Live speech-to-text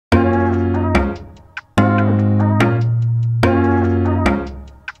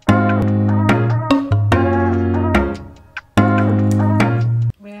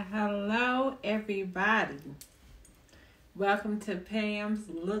everybody. Welcome to Pam's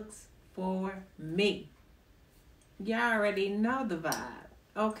Looks for Me. Y'all already know the vibe,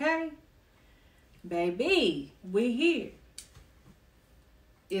 okay? Baby, we here.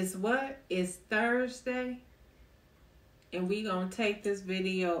 It's what? It's Thursday. And we gonna take this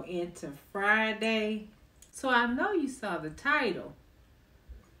video into Friday. So I know you saw the title.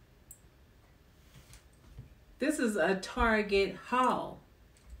 This is a Target haul.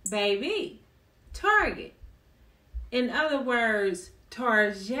 Baby, Target. In other words,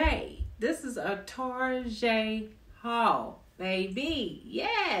 Target. This is a Target haul, baby.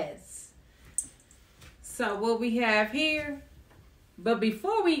 Yes. So what we have here, but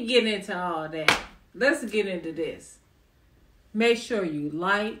before we get into all that, let's get into this. Make sure you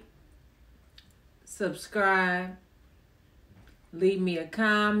like, subscribe, leave me a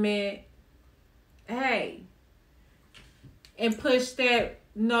comment. Hey, and push that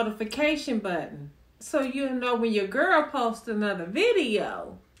notification button so you'll know when your girl posts another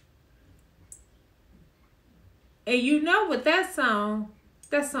video. And you know what that song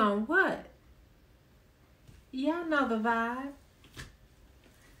what? Y'all know the vibe.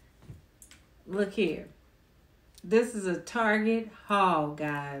 Look here. This is a Target haul,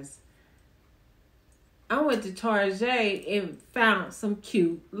 guys. I went to Target and found some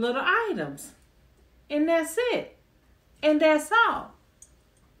cute little items. And that's it. And that's all.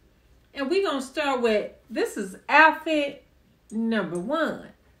 And we're going to start with, this is outfit number 1.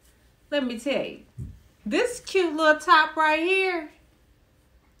 Let me tell you. This cute little top right here,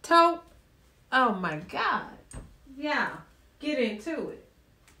 taupe, oh my God. Yeah, get into it.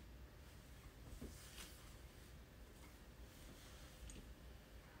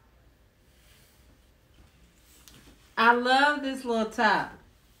 I love this little top.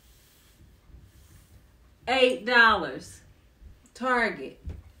 $8. Target.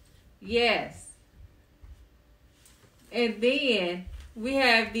 Yes. And then we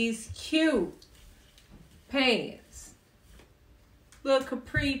have these cute pants. Little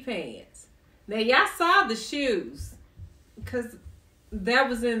capri pants. Now y'all saw the shoes. Because that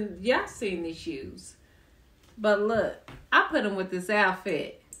was in, y'all seen the shoes. But look, I put them with this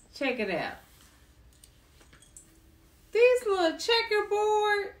outfit. Check it out. These little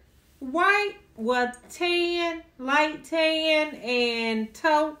checkerboard, white, well, tan, light tan, and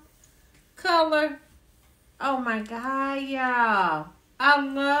taupe color. Oh my God, y'all. I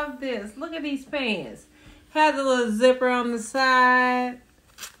love this. Look at these pants. Has a little zipper on the side.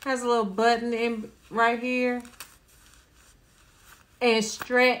 Has a little button in right here. And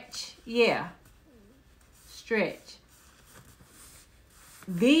stretch. Yeah. Stretch.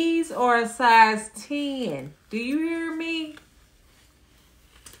 These are a size 10. Do you hear me?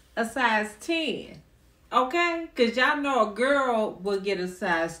 A size 10. Okay? Because y'all know a girl will get a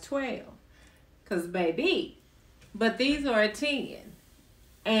size 12. Because baby. But these are a 10.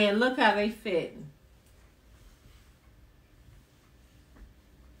 And look how they fit.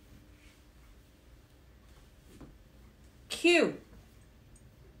 Cute.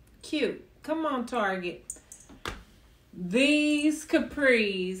 Cute. Come on, Target. These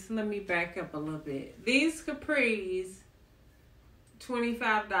capris, let me back up a little bit. These capris,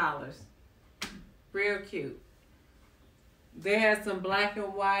 $25. Real cute. They have some black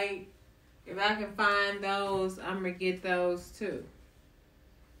and white. If I can find those, I'm going to get those too.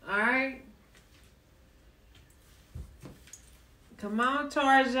 Alright? Come on,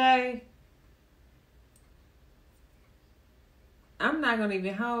 Target. I'm not going to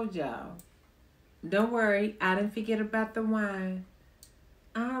even hold y'all. Don't worry, I didn't forget about the wine.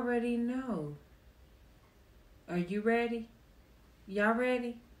 I already know. Are you ready? Y'all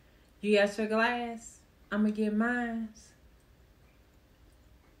ready? You got your glass? I'm going to get mine.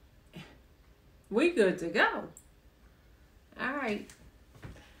 We good to go. All right.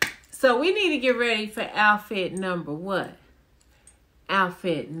 So we need to get ready for outfit number what?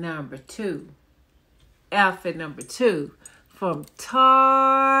 Outfit number 2. Outfit number 2. From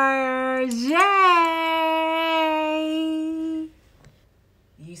Target.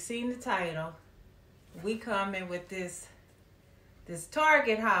 You seen the title. We coming with this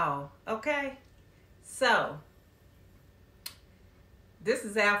Target haul, okay? So, this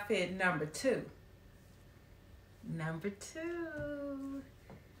is outfit number 2. Number 2.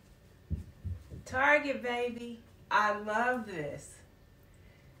 Target, baby. I love this.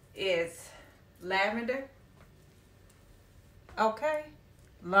 It's lavender. Okay,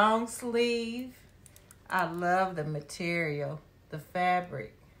 long sleeve. I love the material, the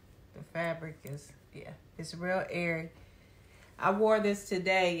fabric. The fabric is, yeah, it's real airy. I wore this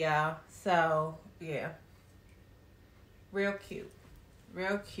today, y'all. So, yeah, real cute,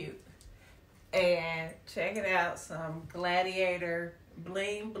 real cute. And check it out, some Gladiator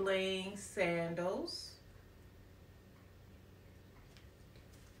bling bling sandals.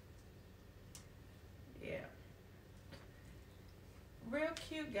 Yeah. Real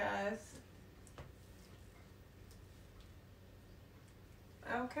cute, guys.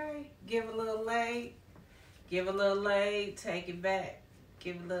 Okay. Give a little leg. Give a little leg. Take it back.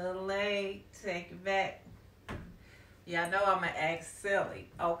 Give a little leg. Take it back. Y'all know I'm going to act silly.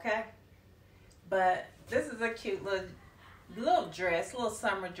 Okay? But this is a cute little dress. Little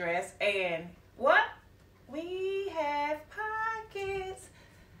summer dress. And what? We have pockets.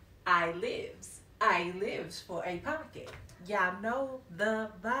 I lives for a pocket. Y'all know the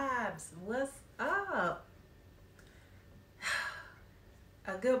vibes. What's up?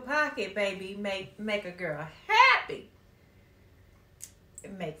 A good pocket, baby, make a girl happy.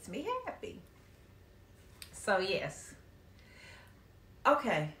 It makes me happy. So yes.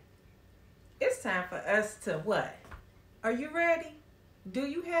 Okay. It's time for us to what? Are you ready? Do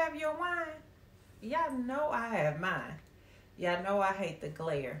you have your wine? Y'all know I have mine. Y'all know I hate the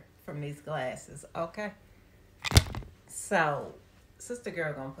glare from these glasses, okay? So, sister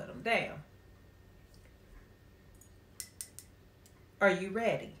girl gonna put them down. Are you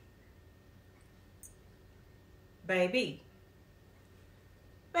ready? Baby.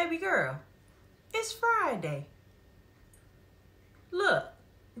 Baby girl, it's Friday. Look,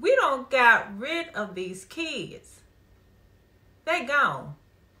 we don't got rid of these kids. They gone.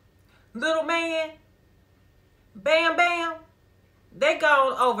 Little man, Bam Bam, they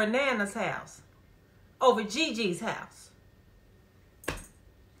gone over Nana's house, over Gigi's house.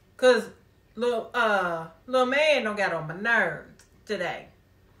 Cause little man don't got on my nerves today.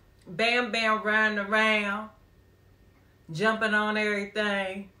 Bam Bam running around, jumping on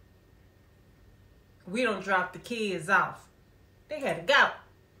everything. We don't drop the kids off. They had to go.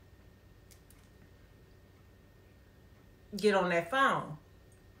 Get on that phone.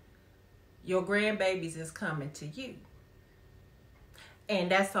 Your grandbabies is coming to you.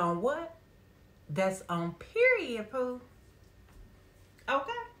 And that's on what? That's on period, poo.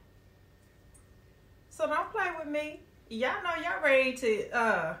 Okay? So don't play with me. Y'all know y'all ready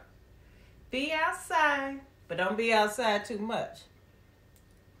to be outside, but don't be outside too much.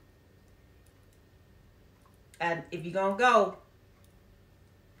 And if you're gonna go,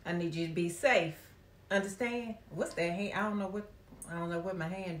 I need you to be safe. Understand? What's that hand? I don't know what my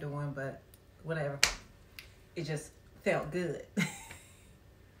hand doing, but whatever. It just felt good.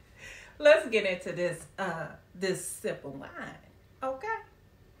 Let's get into this sip of wine. Okay?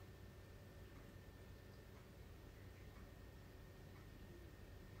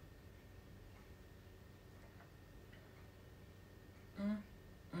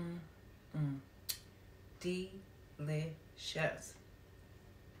 Delicious.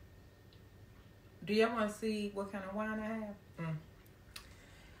 Do y'all want to see what kind of wine I have?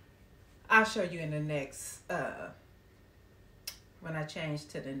 I'll show you in the next, when I change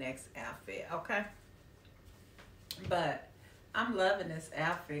to the next outfit, okay? But I'm loving this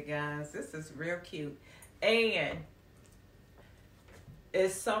outfit, guys. This is real cute. And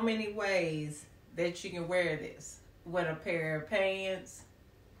there's so many ways that you can wear this. With a pair of pants.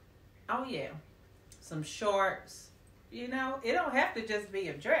 Oh, yeah. Some shorts. You know, it don't have to just be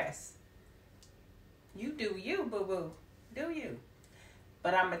a dress. You do you, boo-boo. Do you.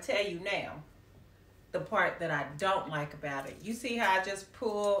 But I'm going to tell you now, the part that I don't like about it. You see how I just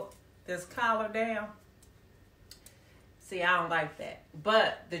pulled this collar down? See, I don't like that.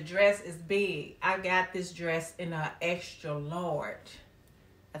 But the dress is big. I got this dress in an extra large.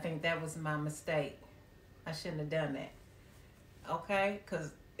 I think that was my mistake. I shouldn't have done that. Okay?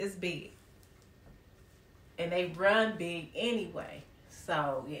 Because it's big. And they run big anyway.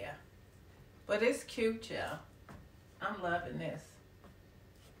 So, yeah. But it's cute, y'all. I'm loving this.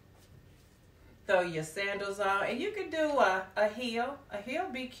 Throw your sandals on. And you could do a heel. A heel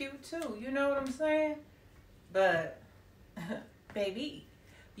be cute, too. You know what I'm saying? But, baby,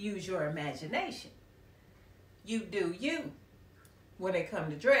 use your imagination. You do you when it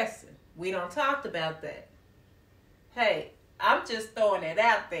comes to dressing. We don't talk about that. Hey, I'm just throwing it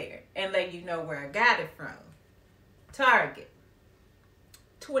out there and letting you know where I got it from. Target.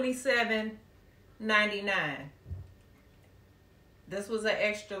 $27.99. This was an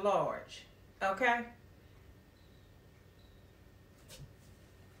extra large. Okay?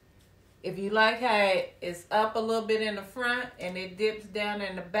 If you like how it's up a little bit in the front and it dips down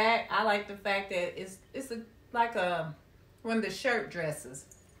in the back, I like the fact that it's like one of the shirt dresses.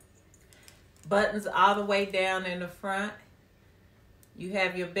 Buttons all the way down in the front. You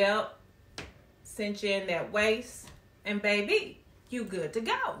have your belt, cinch in that waist, and baby, you good to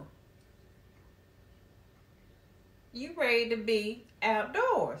go. You ready to be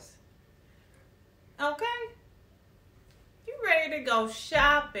outdoors. Okay? You ready to go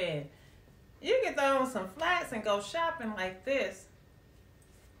shopping. You can throw on some flats and go shopping like this.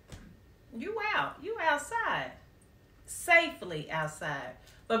 You out. You outside. Safely outside.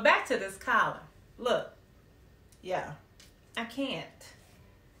 But back to this collar. Look. Yeah. I can't.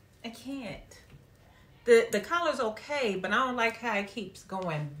 The collar's okay, but I don't like how it keeps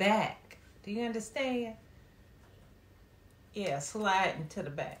going back. Do you understand? Yeah, sliding to the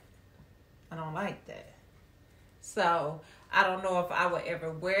back. I don't like that. So, I don't know if I would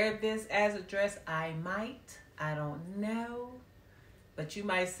ever wear this as a dress. I might. I don't know. But you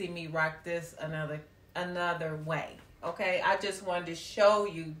might see me rock this another way. Okay? I just wanted to show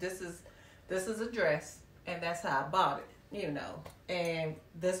you this is a dress, and that's how I bought it, you know. And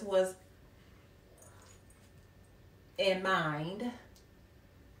this was in mind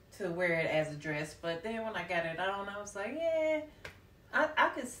to wear it as a dress. But then when I got it on, I was like, yeah, I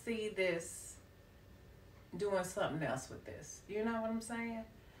could see this doing something else with this. You know what I'm saying?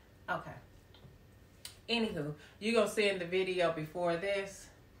 Okay. Anywho, you're going to see in the video before this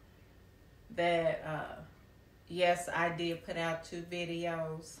that, yes, I did put out 2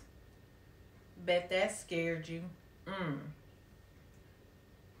 videos. Bet that scared you.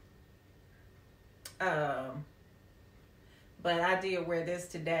 But I did wear this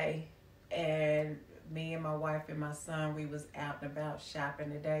today, and me and my wife and my son, we was out and about shopping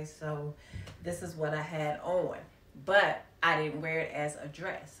today, so this is what I had on. But I didn't wear it as a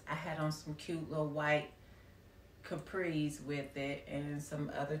dress. I had on some cute little white capris with it and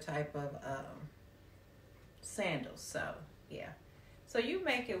some other type of sandals. So, yeah. So you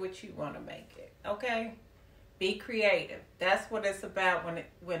make it what you want to make it, okay? Be creative. That's what it's about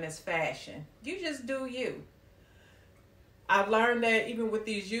when it's fashion. You just do you. I've learned that even with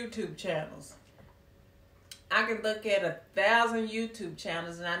these YouTube channels. I can look at 1,000 YouTube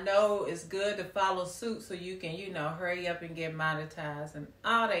channels, and I know it's good to follow suit so you can, you know, hurry up and get monetized and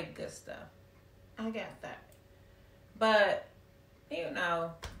all that good stuff. I got that. But, you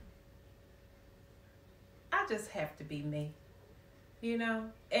know, I just have to be me, you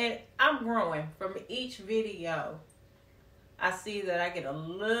know. And I'm growing from each video. I see that I get a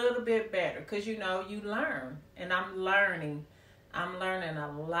little bit better because, you know, you learn. And I'm learning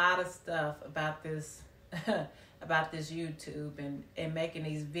a lot of stuff about this about this YouTube and making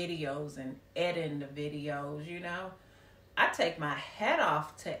these videos and editing the videos, you know. I take my hat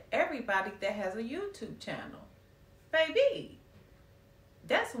off to everybody that has a YouTube channel. Baby,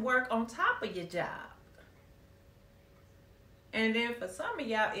 that's work on top of your job. And then for some of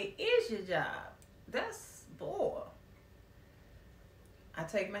y'all, it is your job. That's, boy. I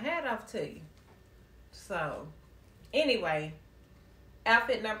take my hat off to you. So, anyway,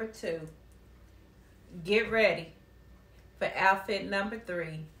 outfit number 2. Get ready for outfit number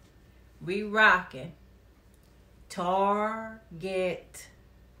 3. We rocking Target.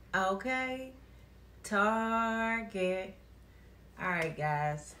 Okay? Target. Alright,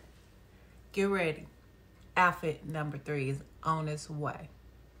 guys. Get ready. Outfit number 3 is on its way.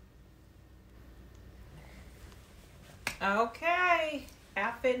 Okay.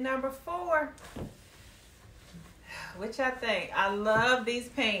 Outfit number 4. Which I think. I love these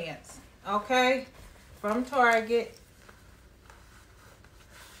pants. Okay? From Target.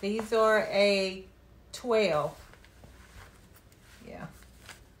 These are a 12. Yeah.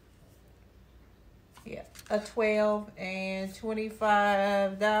 Yeah. A 12 and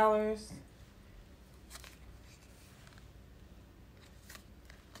 $25.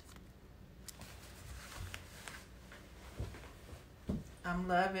 I'm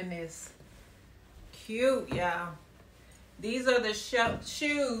loving this. Cute, y'all. These are the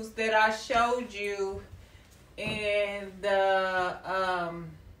shoes that I showed you in the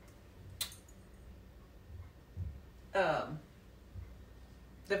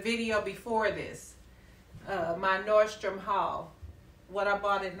video before this. My Nordstrom haul. What I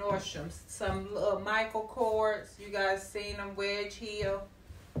bought at Nordstrom's. Some little Michael Kors. You guys seen them? Wedge heel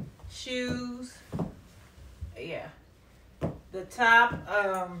shoes. Yeah. The top,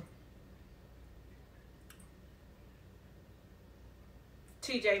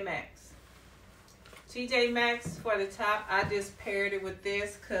 TJ Maxx. TJ Maxx for the top. I just paired it with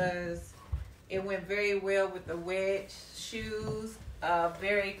this because it went very well with the wedge shoes.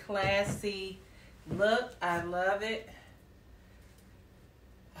 Very classy look. I love it.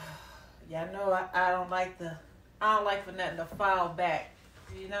 Y'all know I don't like for nothing to fall back.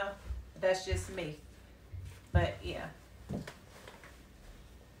 You know, that's just me. But yeah.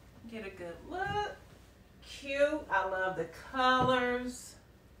 Get a good look. Cute. I love the colors.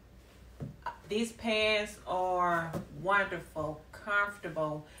 these pants are wonderful,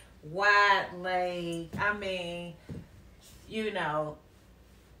 comfortable, wide leg. I mean, you know,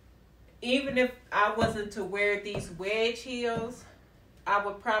 even if I wasn't to wear these wedge heels, I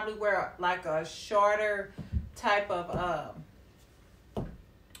would probably wear like a shorter type of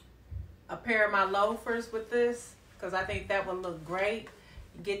a pair of my loafers with this, because I think that would look great.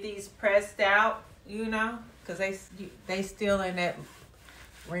 Get these pressed out, you know, because they still in that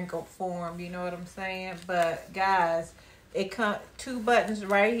wrinkled form, you know what I'm saying? But guys, it comes 2 buttons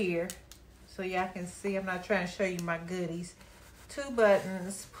right here, so y'all can see. I'm not trying to show you my goodies. 2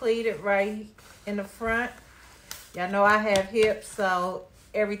 buttons pleated right in the front. Y'all know I have hips, so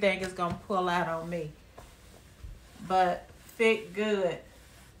everything is gonna pull out on me. But fit good.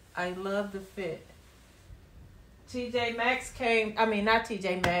 I love the fit. TJ Maxx came, I mean not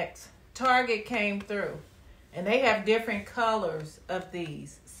TJ Maxx, Target came through. And they have different colors of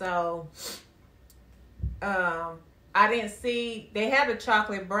these. So I didn't see, they had a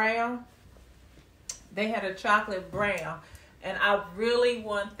chocolate brown. They had a chocolate brown. And I really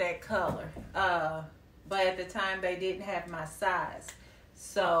want that color. But at the time they didn't have my size.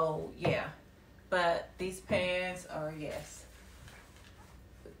 So yeah. But these pants are, yes.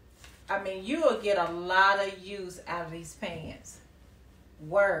 I mean, you will get a lot of use out of these pants.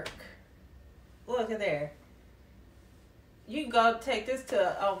 Work. Look at there. You can go take this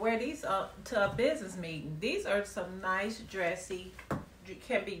to wear these to a business meeting. These are some nice dressy,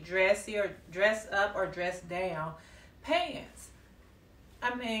 can be dressy or dress up or dress down pants.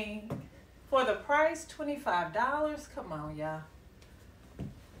 I mean, for the price, $25. Come on, y'all.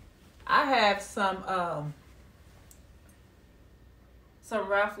 I have some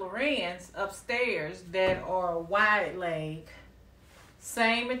Ralph Lauren's upstairs that are wide leg,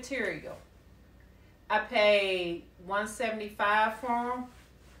 same material. I paid $175 for them.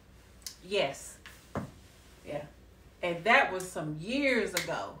 Yes, yeah, and that was some years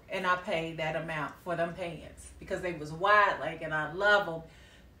ago, and I paid that amount for them pants because they was wide leg, and I love them,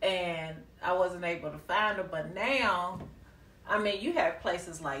 and I wasn't able to find them. But now, I mean, you have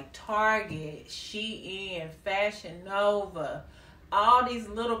places like Target, Shein, Fashion Nova, all these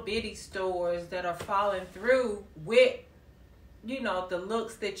little bitty stores that are falling through with, you know, the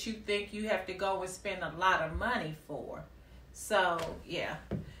looks that you think you have to go and spend a lot of money for. So, yeah.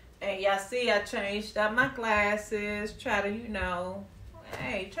 And y'all see I changed up my glasses, try to, you know,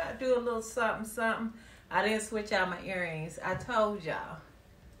 hey, try to do a little something, something. I didn't switch out my earrings. I told y'all.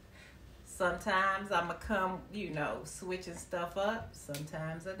 Sometimes I'm going to come, you know, switching stuff up.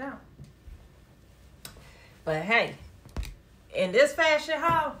 Sometimes I don't. But, hey. In this fashion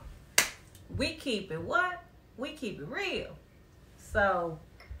haul, we keep it what? We keep it real. So,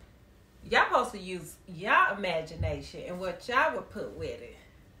 y'all supposed to use y'all imagination and what y'all would put with it.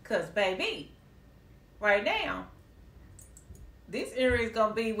 Because, baby, right now, these earrings going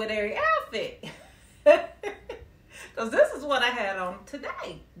to be with every outfit. Because this is what I had on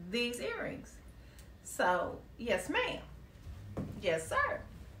today, these earrings. So, yes, ma'am. Yes, sir.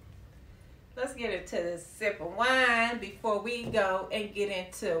 Let's get into this sip of wine before we go and get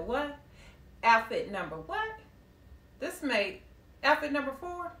into what? Outfit number what? This made outfit number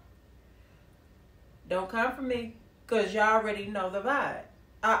 4. Don't come for me, because y'all already know the vibe.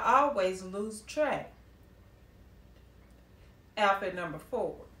 I always lose track. Outfit number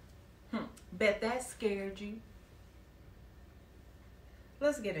 4. Bet that scared you.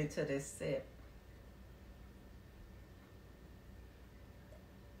 Let's get into this sip.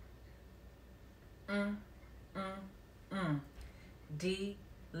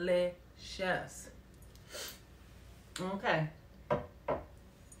 Delicious. Okay.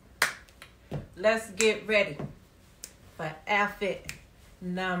 Let's get ready for outfit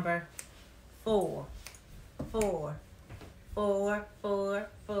number 4. 4.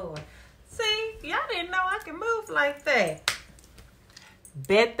 See, y'all didn't know I can move like that.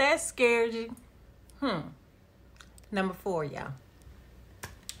 Bet that scared you. Number 4, y'all.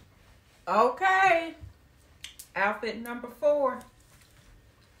 Okay. Outfit number 4.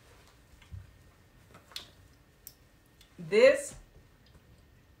 This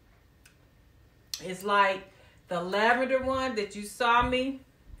is like the lavender one that you saw me,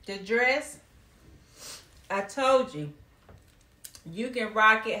 the dress. I told you, you can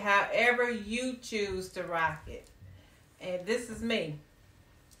rock it however you choose to rock it. And this is me.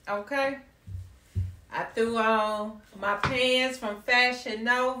 Okay? I threw on my pants from Fashion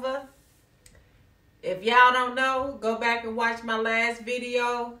Nova. If y'all don't know, go back and watch my last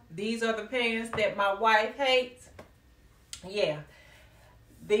video. These are the pants that my wife hates. Yeah.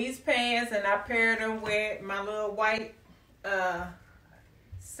 These pants, and I paired them with my little white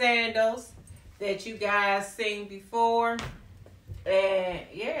sandals. that you guys seen before. And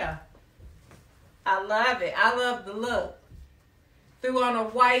yeah, I love it. I love the look. Threw on a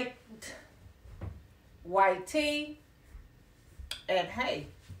white tee. And hey,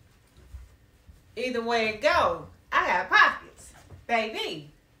 either way it go, I got pockets. Baby,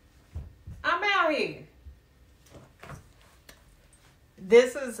 I'm out here.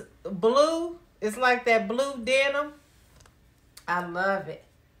 This is blue. It's like that blue denim. I love it.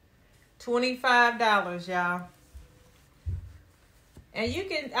 $25, y'all. And you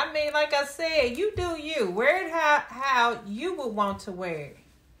can, I mean, like I said, you do you. Wear it how you would want to wear it.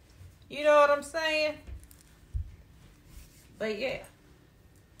 You know what I'm saying? But yeah.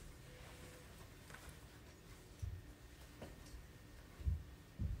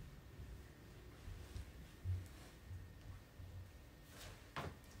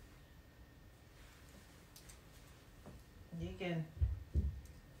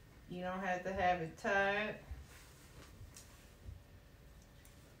 You don't have to have it tied.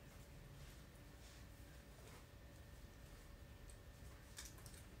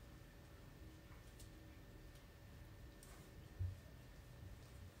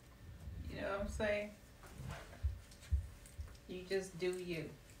 You know what I'm saying? You just do you.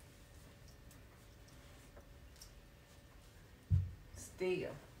 Still.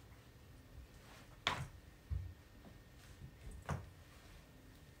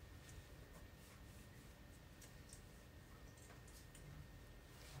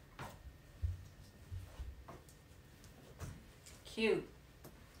 Cute.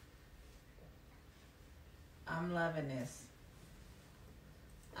 I'm loving this.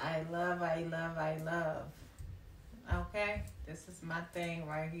 I love. Okay? This is my thing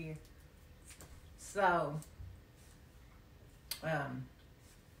right here. So,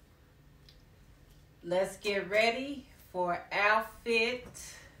 let's get ready for outfit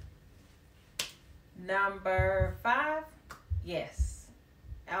number 5. Yes.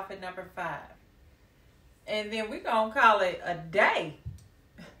 Outfit number 5. And then we're going to call it a day.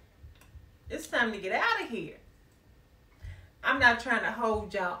 It's time to get out of here. I'm not trying to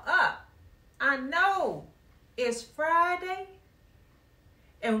hold y'all up. I know it's Friday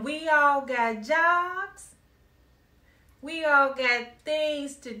and we all got jobs. We all got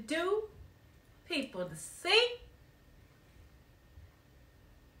things to do, people to see.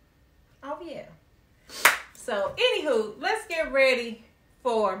 Oh, yeah. So, anywho, let's get ready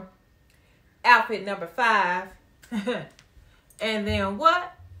for outfit number 5. And then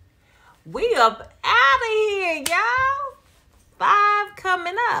what? We up out of here, y'all. 5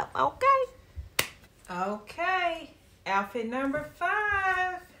 coming up, okay? Okay. Outfit number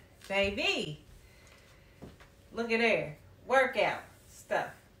 5. Baby. Look at there. Workout stuff.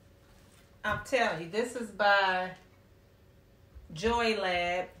 I'm telling you, this is by Joy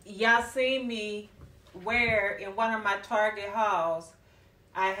Lab. Y'all seen me wear in one of my Target hauls.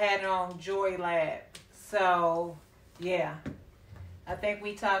 I had on Joy Lab. So, yeah. I think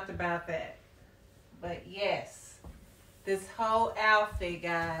we talked about that. But yes, this whole outfit,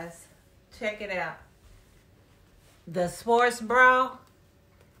 guys, check it out. The sports bra,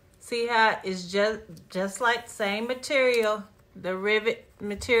 see how it's just like same material, the rivet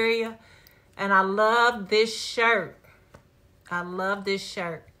material. And I love this shirt. I love this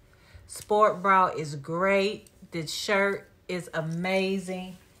shirt. Sport bra is great. This shirt is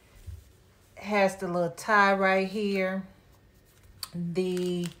amazing. Has the little tie right here.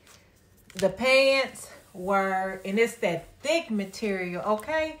 The pants were, and it's that thick material,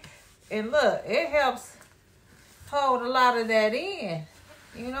 okay? And look, it helps hold a lot of that in.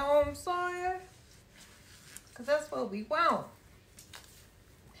 You know what I'm saying? Because that's what we want.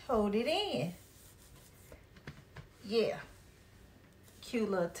 Hold it in. Yeah. Cute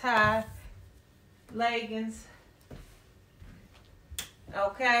little tie. Leggings.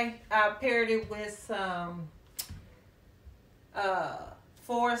 Okay. I paired it with some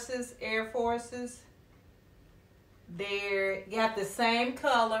Forces, Air Forces. You got the same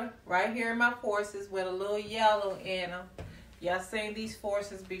color right here in my Forces with a little yellow in them. Y'all seen these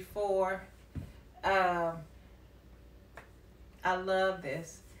Forces before. I love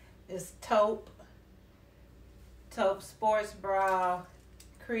this. It's taupe sports bra,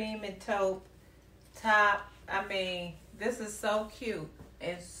 cream and taupe top. I mean, this is so cute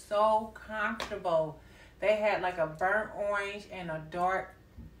and so comfortable. They had like a burnt orange and a dark,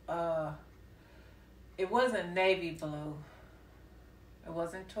 it wasn't navy blue. It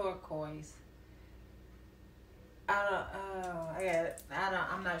wasn't turquoise. I'm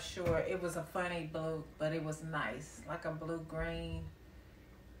not sure. It was a funny blue, but it was nice. Like a blue-green,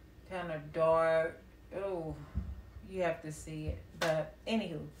 kind of dark. Oh, you have to see it. But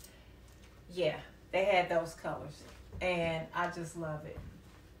anywho, Yeah, they had those colors. And I just love it.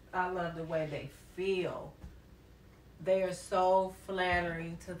 I love the way they feel. They are so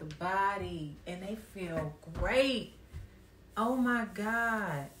flattering to the body. And they feel great. Oh my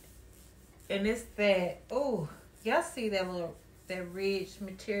God. And it's that, oh, y'all see that ridge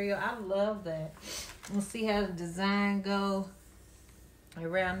material? I love that. We'll see how the design go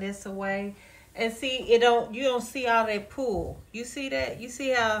around this away. And see, you don't see all that pull. You see that? You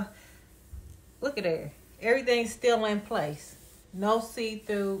see how, look at there. Everything's still in place. No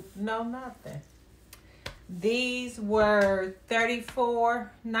see-through, no nothing. These were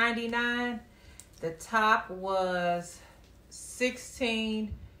 $34.99. The top was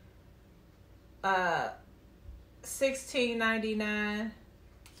 $16.99.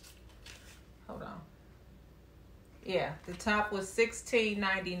 Hold on. Yeah, the top was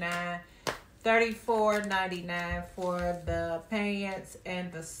 $16.99. $34.99 for the pants,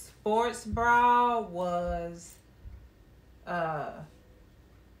 and the sports bra was $20.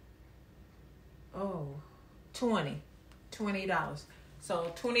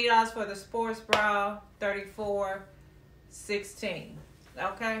 So $20 for the sports bra, $34.16.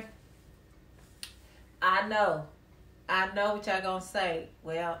 Okay. I know what y'all gonna say.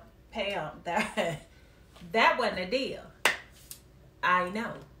 Well, Pam, that wasn't a deal. I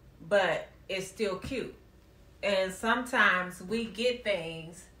know, but it's still cute. And sometimes we get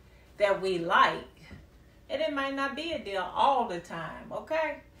things that we like, and it might not be a deal all the time,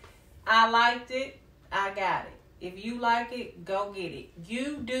 okay? I liked it, I got it. If you like it, go get it.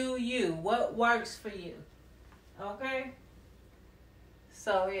 You do you. What works for you, okay?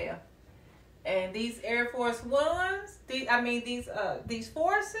 So, yeah. And these Air Force Ones, these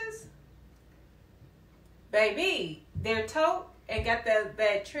Forces, baby, they're taupe and got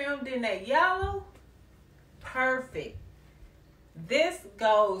that trimmed in that yellow. Perfect. This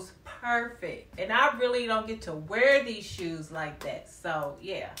goes perfect. And I really don't get to wear these shoes like that. So,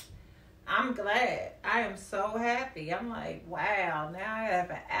 yeah. I'm glad. I am so happy. I'm like, wow, now I have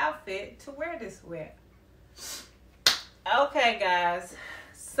an outfit to wear this with. Okay, guys.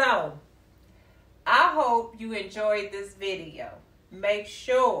 So, I hope you enjoyed this video. Make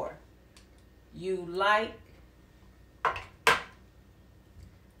sure you like,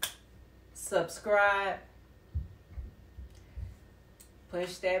 subscribe,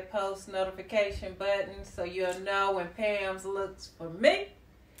 push that post notification button so you'll know when Pam's looks for me.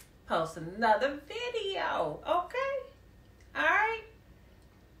 Post another video, okay? All right?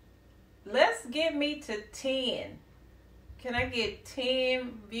 Let's get me to 10. Can I get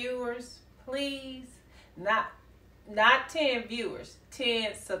 10 viewers, please? Not 10 viewers,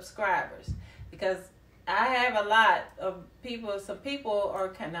 10 subscribers. Because I have a lot of people. Some people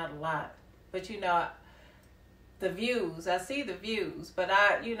are not a lot, but the views. I see the views, but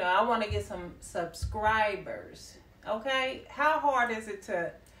I want to get some subscribers. Okay? How hard is it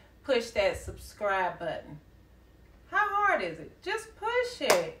to push that subscribe button? How hard is it? Just push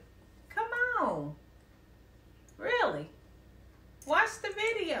it. Come on. Really? Watch the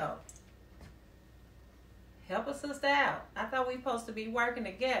video. Help a sister out. I thought we supposed to be working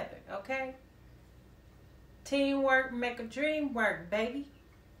together, okay? Teamwork make a dream work, baby.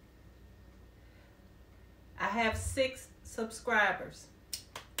 I have 6 subscribers.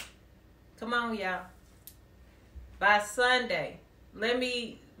 Come on, y'all. By Sunday, let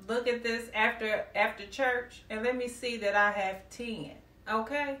me look at this after church, and let me see that I have 10.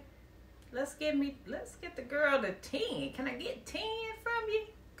 Okay? Let's get the girl to 10. Can I get 10 from you?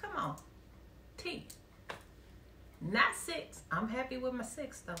 Come on. 10. Not 6. I'm happy with my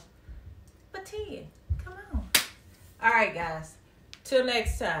 6 though. But 10. Come on. Alright, guys. Till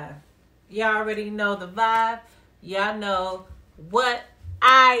next time. Y'all already know the vibe. Y'all know what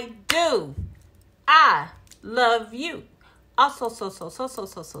I do. I love you. Also so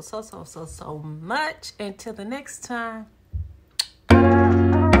much. Until the next time.